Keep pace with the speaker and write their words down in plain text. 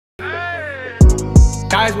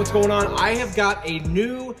Guys, what's going on? I have got a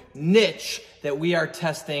new niche that we are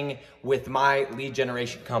testing with my lead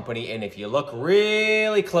generation company. And if you look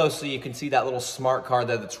really closely, you can see that little smart card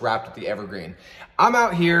there that's wrapped with the evergreen. I'm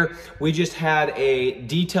out here. We just had a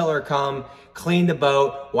detailer come, clean the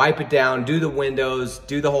boat, wipe it down, do the windows,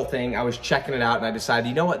 do the whole thing. I was checking it out and I decided,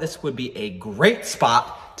 you know what? This would be a great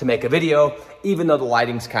spot to make a video, even though the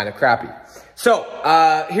lighting's kind of crappy. So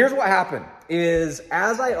here's what happened is,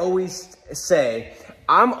 as I always say,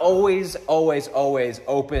 I'm always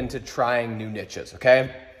open to trying new niches,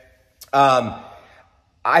 okay?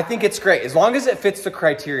 I think it's great. As long as it fits the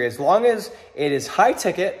criteria, as long as it is high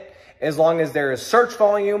ticket, as long as there is search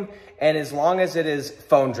volume, and as long as it is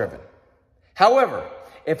phone driven. However,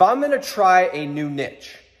 if I'm gonna try a new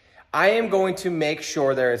niche, I am going to make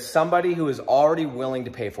sure there is somebody who is already willing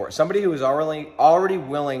to pay for it, somebody who is already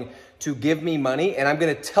willing to give me money, and I'm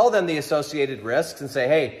gonna tell them the associated risks and say,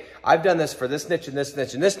 hey, I've done this for this niche and this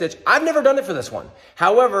niche and this niche. I've never done it for this one.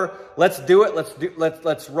 However, let's do it.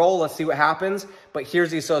 Let's roll. Let's see what happens. But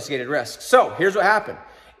here's the associated risks. So here's what happened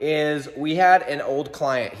is we had an old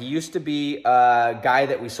client. He used to be a guy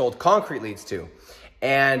that we sold concrete leads to.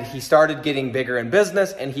 And he started getting bigger in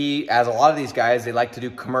business. And he, as a lot of these guys, they like to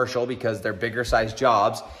do commercial because they're bigger sized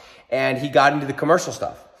jobs. And he got into the commercial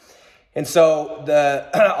stuff. And so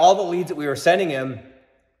all the leads that we were sending him,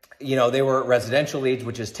 you know, they were residential leads,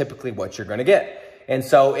 which is typically what you're going to get. And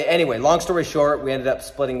so anyway, long story short, we ended up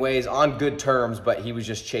splitting ways on good terms, but he was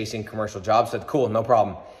just chasing commercial jobs. Said, cool, no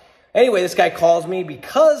problem. Anyway, this guy calls me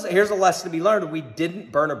because here's a lesson to be learned. We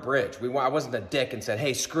didn't burn a bridge. I wasn't a dick and said,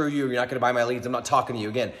 hey, screw you. You're not going to buy my leads. I'm not talking to you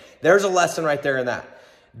again. There's a lesson right there in that.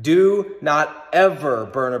 Do not ever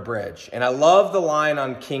burn a bridge. And I love the line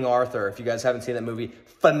on King Arthur. If you guys haven't seen that movie,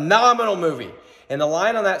 phenomenal movie. And the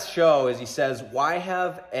line on that show is he says, why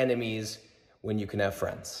have enemies when you can have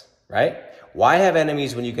friends, right? Why have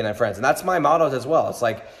enemies when you can have friends? And that's my motto as well. It's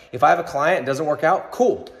like, if I have a client and it doesn't work out,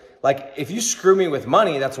 cool. Like, if you screw me with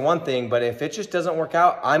money, that's one thing. But if it just doesn't work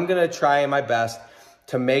out, I'm going to try my best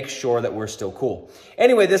to make sure that we're still cool.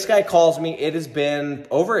 Anyway, this guy calls me. It has been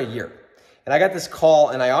over a year. And I got this call,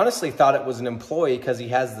 and I honestly thought it was an employee because he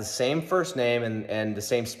has the same first name and the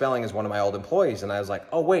same spelling as one of my old employees. And I was like,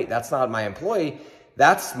 oh, wait, that's not my employee.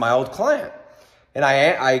 That's my old client. And I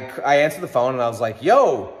answered the phone, and I was like,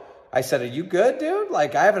 yo, I said, are you good, dude?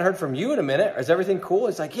 Like, I haven't heard from you in a minute. Is everything cool?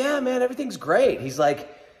 He's like, yeah, man, everything's great. He's like,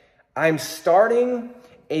 I'm starting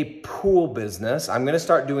a pool business. I'm going to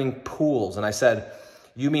start doing pools. And I said,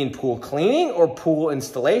 you mean pool cleaning or pool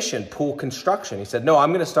installation, pool construction? He said, no, I'm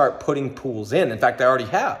going to start putting pools in. In fact, I already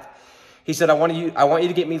have. He said, I want you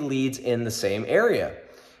to get me leads in the same area.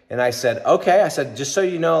 And I said, okay. I said, just so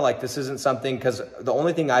you know, like, this isn't something, because the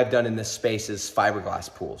only thing I've done in this space is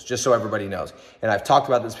fiberglass pools, just so everybody knows. And I've talked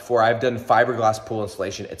about this before. I've done fiberglass pool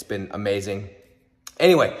installation. It's been amazing.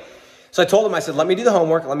 Anyway, so I told him, I said, let me do the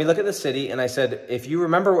homework. Let me look at the city. And I said, if you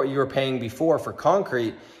remember what you were paying before for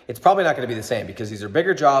concrete, it's probably not going to be the same because these are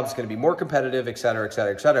bigger jobs. It's going to be more competitive, et cetera, et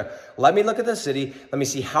cetera, et cetera. Let me look at the city. Let me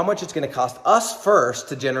see how much it's going to cost us first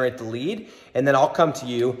to generate the lead. And then I'll come to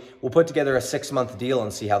you. We'll put together a 6-month deal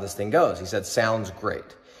and see how this thing goes. He said, sounds great.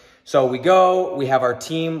 So we go, we have our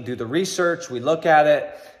team do the research. We look at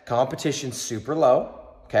it. Competition's super low.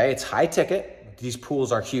 Okay. It's high ticket. These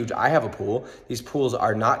pools are huge. I have a pool. These pools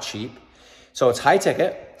are not cheap. So it's high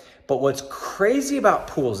ticket. But what's crazy about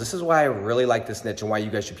pools, this is why I really like this niche and why you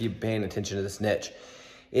guys should be paying attention to this niche,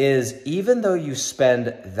 is even though you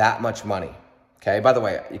spend that much money, okay, by the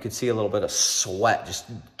way, you can see a little bit of sweat just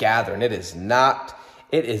gathering. It is not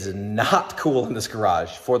cool in this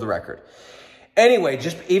garage, for the record. Anyway,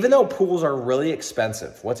 just even though pools are really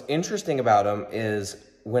expensive, what's interesting about them is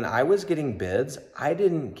when I was getting bids, I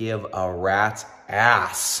didn't give a rat's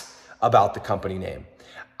ass about the company name.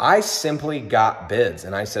 I simply got bids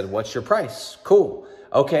and I said, what's your price? Cool.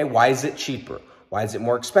 Okay, why is it cheaper? Why is it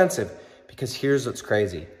more expensive? Because here's what's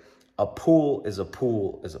crazy. A pool is a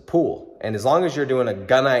pool is a pool. And as long as you're doing a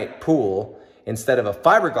gunite pool instead of a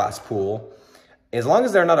fiberglass pool, as long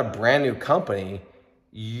as they're not a brand new company,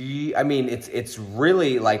 I mean, it's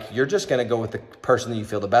really like you're just going to go with the person that you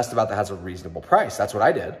feel the best about that has a reasonable price. That's what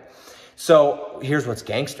I did. So here's what's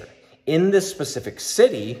gangster. In this specific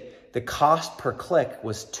city, the cost per click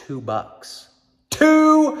was $2.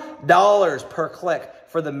 $2 per click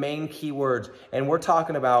for the main keywords. And we're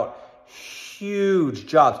talking about huge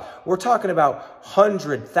jobs. We're talking about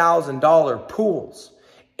 $100,000 pools,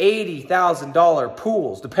 $80,000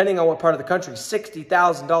 pools, depending on what part of the country,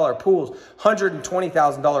 $60,000 pools,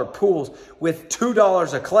 $120,000 pools with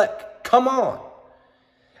 $2 a click. Come on.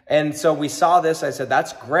 And so we saw this. I said,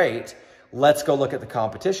 that's great. let's go look at the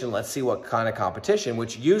competition. Let's see what kind of competition,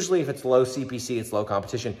 which usually if it's low CPC, it's low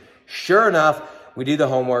competition. Sure enough, we do the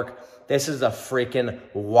homework. This is a freaking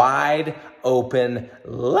wide open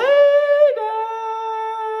laydown.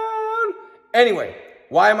 Anyway,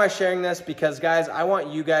 why am I sharing this? Because guys, I want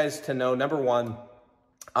you guys to know, number one,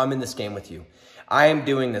 I'm in this game with you. I am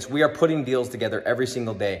doing this. We are putting deals together every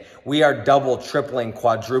single day. We are double, tripling,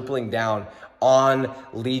 quadrupling down on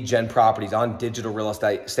lead gen properties, on digital real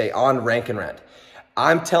estate, on Rank and Rent.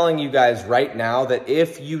 I'm telling you guys right now that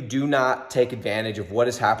if you do not take advantage of what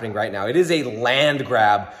is happening right now, it is a land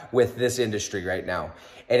grab with this industry right now.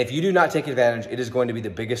 And if you do not take advantage, it is going to be the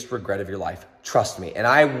biggest regret of your life. Trust me. And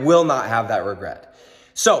I will not have that regret.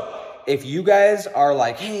 So if you guys are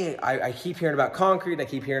like, hey, I keep hearing about concrete, I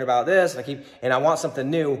keep hearing about this, and I want something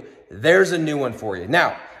new, there's a new one for you.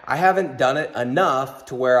 Now, I haven't done it enough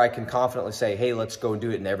to where I can confidently say, hey, let's go and do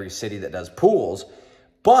it in every city that does pools.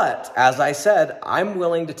 But as I said, I'm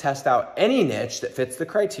willing to test out any niche that fits the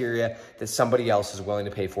criteria that somebody else is willing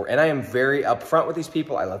to pay for. And I am very upfront with these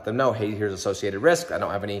people. I let them know, hey, here's associated risk. I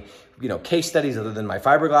don't have any, case studies other than my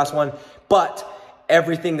fiberglass one, but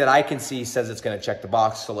everything that I can see says it's going to check the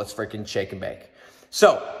box. So let's freaking shake and bake.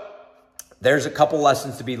 So there's a couple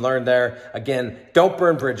lessons to be learned there. Again, don't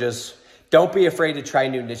burn bridges. Don't be afraid to try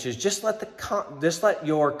new niches. Just let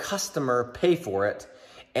your customer pay for it.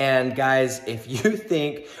 And guys, if you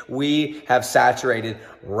think we have saturated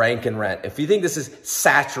Rank and Rent, if you think this is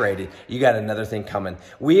saturated, you got another thing coming.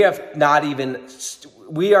 We are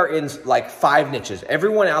in like 5 niches.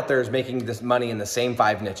 Everyone out there is making this money in the same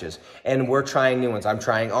 5 niches. And we're trying new ones. I'm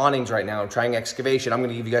trying awnings right now. I'm trying excavation. I'm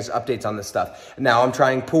going to give you guys updates on this stuff. Now I'm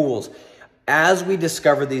trying pools. As we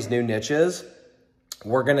discover these new niches,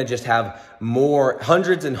 we're going to just have more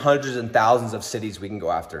hundreds and thousands of cities we can go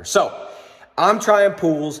after. So I'm trying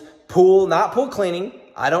pools, not pool cleaning.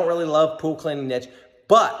 I don't really love pool cleaning niche,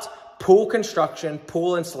 but pool construction,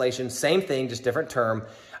 pool installation, same thing, just different term.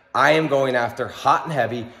 I am going after hot and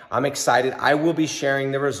heavy. I'm excited. I will be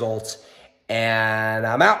sharing the results, and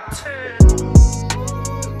I'm out.